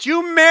that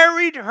you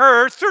married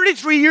her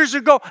 33 years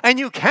ago and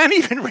you can't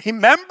even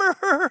remember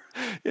her?"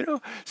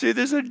 See,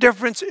 there's a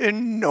difference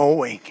in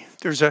knowing.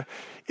 There's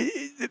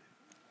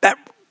that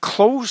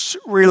close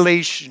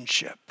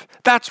relationship.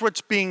 That's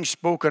what's being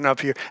spoken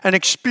of here. An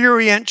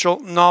experiential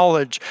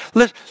knowledge.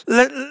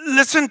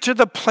 Listen to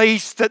the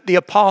place that the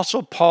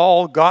Apostle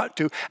Paul got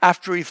to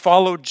after he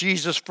followed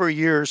Jesus for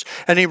years.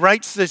 And he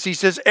writes this, he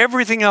says,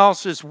 "Everything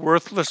else is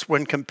worthless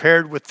when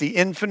compared with the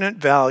infinite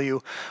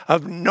value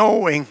of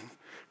knowing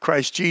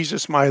Christ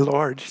Jesus, my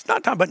Lord." He's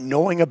not talking about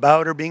knowing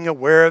about or being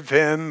aware of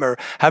him or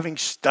having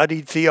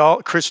studied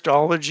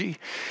Christology.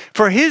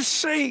 "For his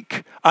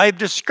sake, I've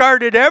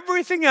discarded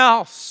everything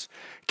else,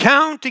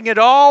 counting it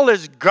all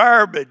as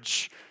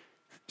garbage,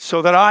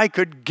 so that I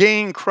could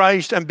gain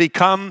Christ and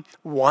become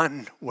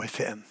one with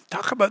him."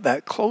 Talk about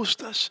that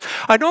closeness.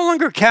 "I no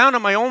longer count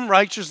on my own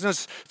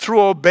righteousness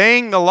through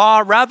obeying the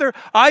law. Rather,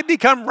 I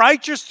become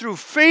righteous through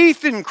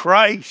faith in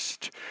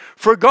Christ.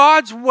 For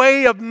God's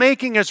way of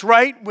making us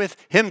right with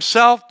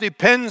himself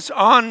depends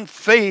on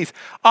faith.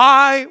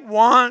 I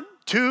want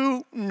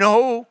to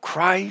know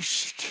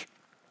Christ."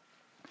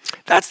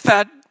 That's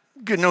that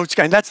good notes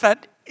guy. That's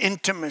that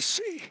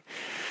intimacy.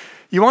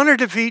 You want to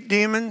defeat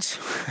demons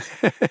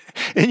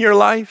in your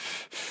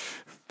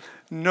life?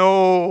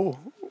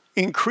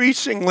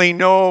 Increasingly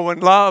know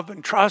and love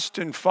and trust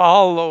and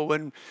follow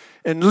and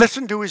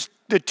listen to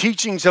the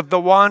teachings of the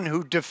one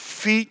who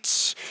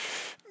defeats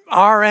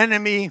our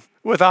enemy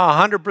with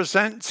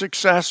 100%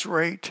 success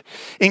rate.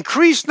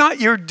 Increase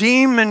not your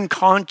demon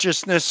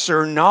consciousness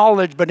or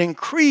knowledge, but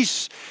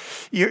increase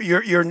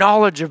your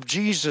knowledge of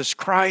Jesus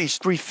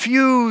Christ.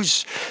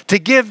 Refuse to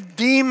give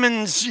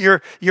demons your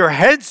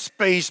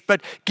headspace, but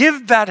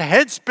give that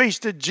headspace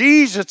to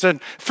Jesus and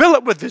fill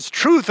it with his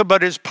truth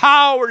about his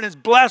power and his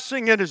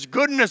blessing and his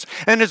goodness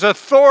and his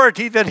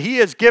authority that he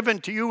has given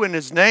to you in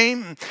his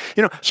name.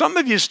 Some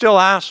of you still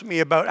ask me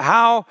about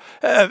how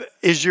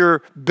is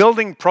your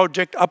building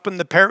project up in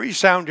the Perry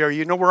Sound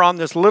area. We're on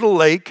this little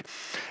lake,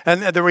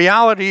 and the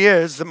reality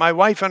is that my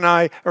wife and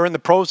I are in the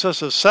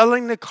process of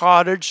selling the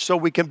cottage so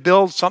we can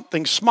build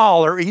something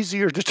smaller,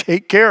 easier to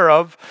take care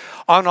of,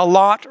 on a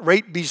lot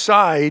right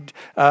beside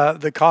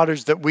the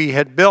cottage that we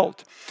had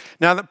built.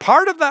 Now, the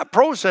part of that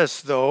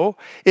process, though,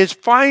 is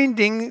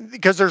finding,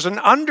 because there's an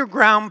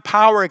underground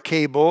power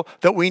cable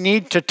that we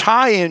need to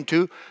tie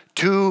into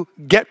to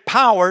get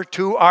power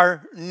to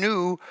our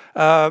new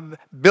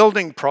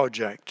building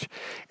project.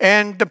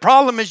 And the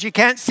problem is you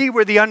can't see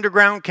where the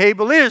underground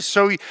cable is,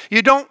 so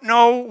you don't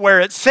know where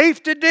it's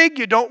safe to dig,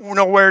 you don't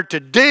know where to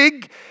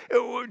dig,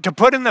 to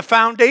put in the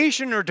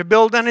foundation or to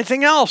build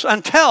anything else,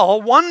 until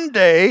one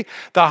day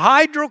the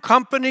hydro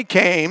company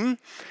came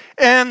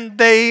and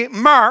they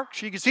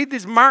marked, you can see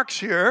these marks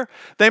here,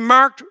 they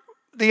marked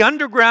the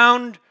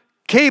underground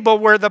cable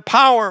where the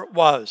power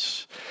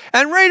was.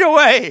 And right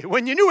away,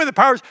 when you knew where the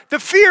power was, the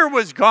fear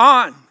was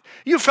gone.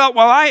 You felt,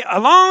 well,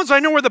 as long as I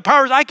know where the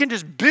power is, I can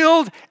just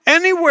build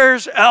anywhere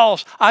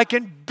else. I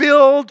can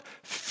build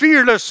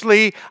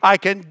fearlessly. I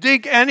can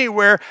dig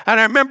anywhere. And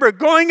I remember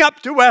going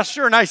up to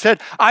Esther and I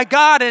said, I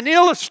got an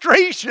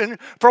illustration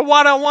for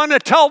what I want to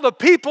tell the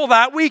people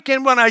that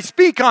weekend when I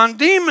speak on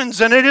demons.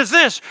 And it is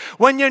this: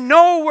 when you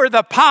know where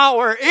the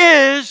power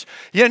is,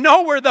 you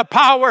know where the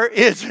power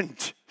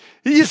isn't.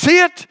 You see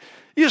it?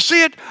 You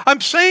see it? I'm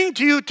saying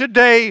to you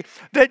today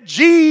that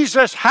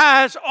Jesus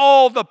has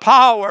all the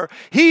power.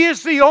 He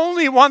is the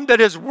only one that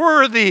is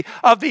worthy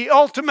of the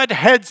ultimate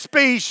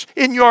headspace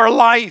in your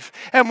life.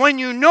 And when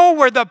you know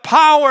where the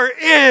power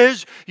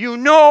is, you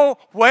know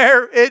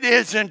where it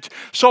isn't.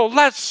 So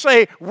let's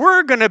say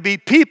we're going to be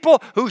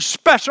people who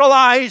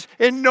specialize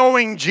in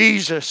knowing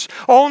Jesus.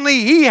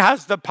 Only He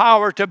has the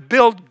power to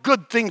build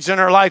good things in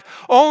our life.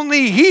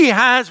 Only He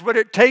has what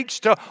it takes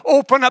to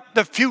open up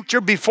the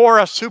future before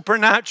us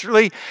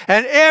supernaturally.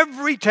 And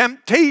every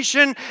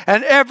temptation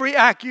and every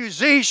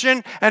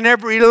accusation and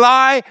every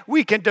lie,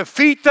 we can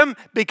defeat them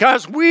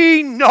because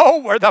we know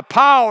where the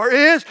power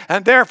is,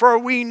 and therefore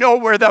we know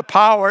where the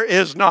power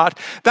is not.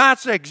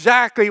 That's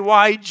exactly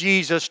why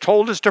Jesus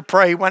told us to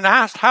pray. When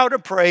asked how to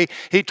pray,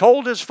 He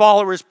told His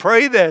followers,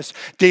 pray this: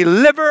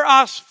 deliver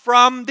us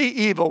from the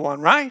evil one,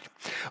 right?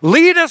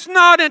 Lead us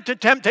not into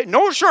temptation.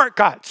 No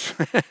shortcuts.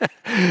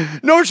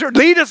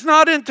 Lead us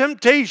not in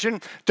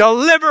temptation.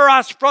 Deliver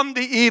us from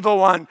the evil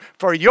one.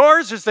 For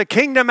yours is the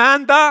kingdom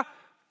and the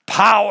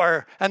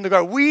power and the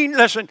glory.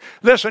 Listen,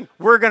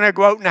 we're going to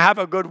go out and have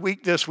a good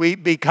week this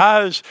week,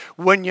 because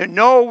when you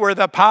know where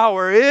the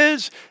power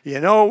is, you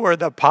know where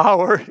the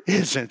power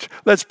isn't.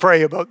 Let's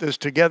pray about this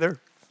together.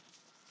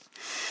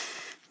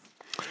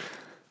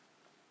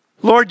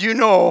 Lord, you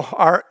know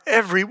our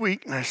every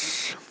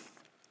weakness.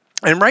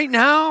 And right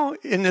now,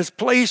 in this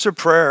place of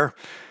prayer,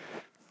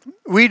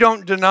 we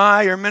don't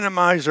deny or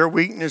minimize our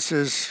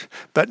weaknesses,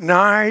 but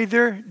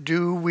neither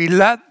do we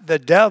let the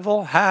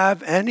devil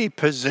have any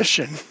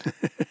position.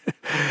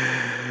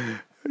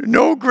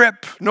 No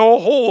grip, no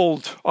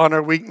hold on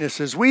our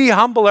weaknesses. We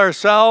humble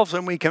ourselves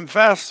and we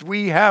confess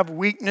we have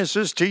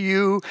weaknesses to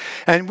you,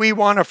 and we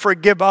want to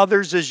forgive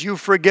others as you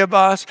forgive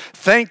us.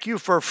 Thank you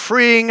for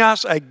freeing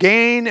us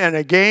again and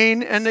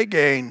again and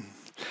again.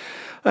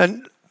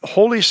 And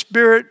Holy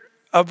Spirit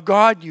of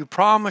God, you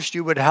promised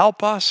you would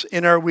help us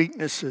in our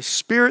weaknesses.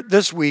 Spirit,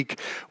 this week,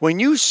 when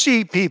you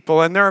see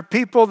people, and there are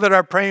people that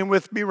are praying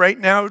with me right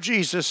now,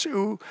 Jesus,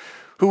 who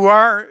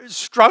are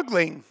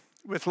struggling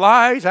with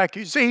lies,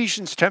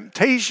 accusations,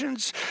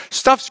 temptations,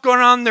 stuff's going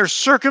on in their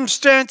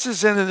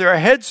circumstances and in their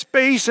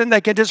headspace, and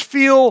they can just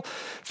feel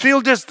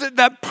just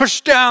that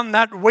pushed down,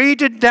 that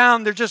weighted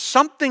down. There's just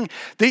something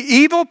the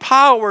evil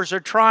powers are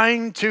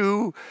trying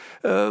to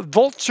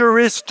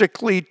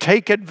vulturistically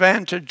take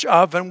advantage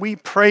of, and we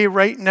pray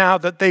right now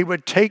that they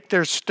would take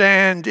their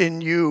stand in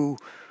you,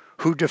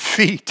 who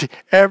defeat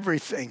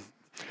everything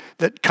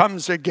that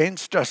comes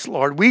against us,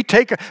 Lord.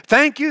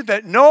 Thank you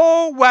that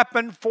no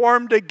weapon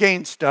formed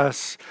against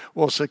us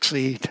will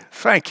succeed.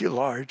 Thank you,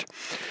 Lord.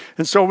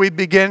 And so we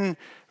begin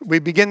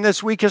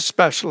this week as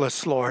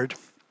specialists, Lord.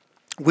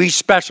 We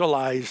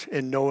specialize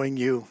in knowing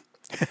you.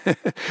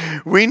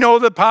 We know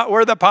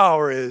where the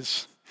power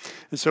is.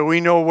 And so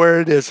we know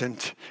where it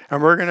isn't.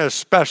 And we're going to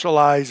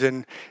specialize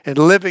in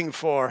living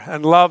for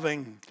and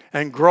loving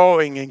and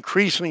growing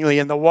increasingly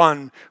in the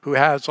one who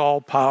has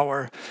all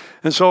power.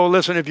 And so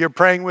listen, if you're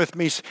praying with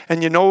me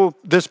and you know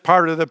this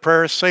part of the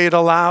prayer, say it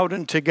aloud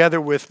and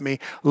together with me.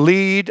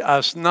 Lead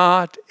us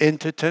not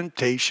into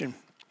temptation,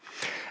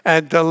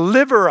 and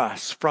deliver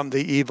us from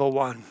the evil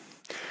one.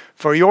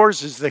 For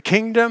yours is the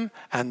kingdom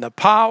and the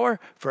power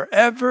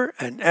forever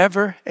and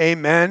ever.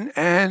 Amen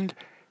and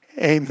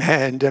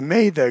amen. And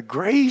may the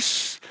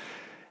grace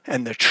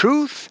and the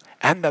truth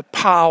and the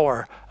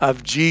power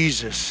of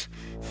Jesus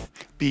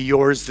be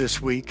yours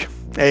this week.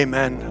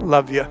 Amen.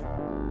 Love you.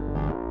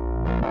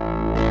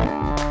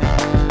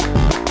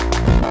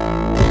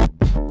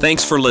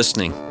 Thanks for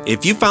listening.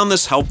 If you found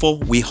this helpful,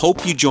 we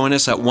hope you join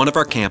us at one of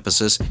our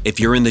campuses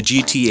if you're in the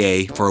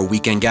GTA for a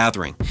weekend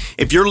gathering.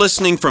 If you're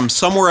listening from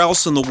somewhere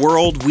else in the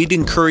world, we'd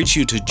encourage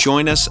you to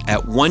join us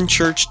at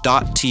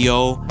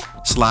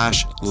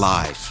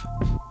onechurch.to/live.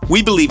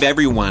 We believe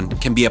everyone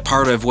can be a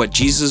part of what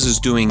Jesus is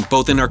doing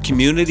both in our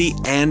community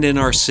and in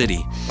our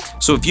city.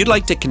 So if you'd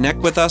like to connect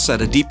with us at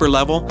a deeper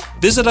level,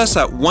 visit us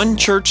at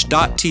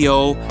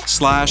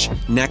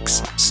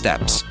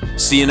onechurch.to/nextsteps.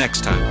 See you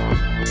next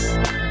time.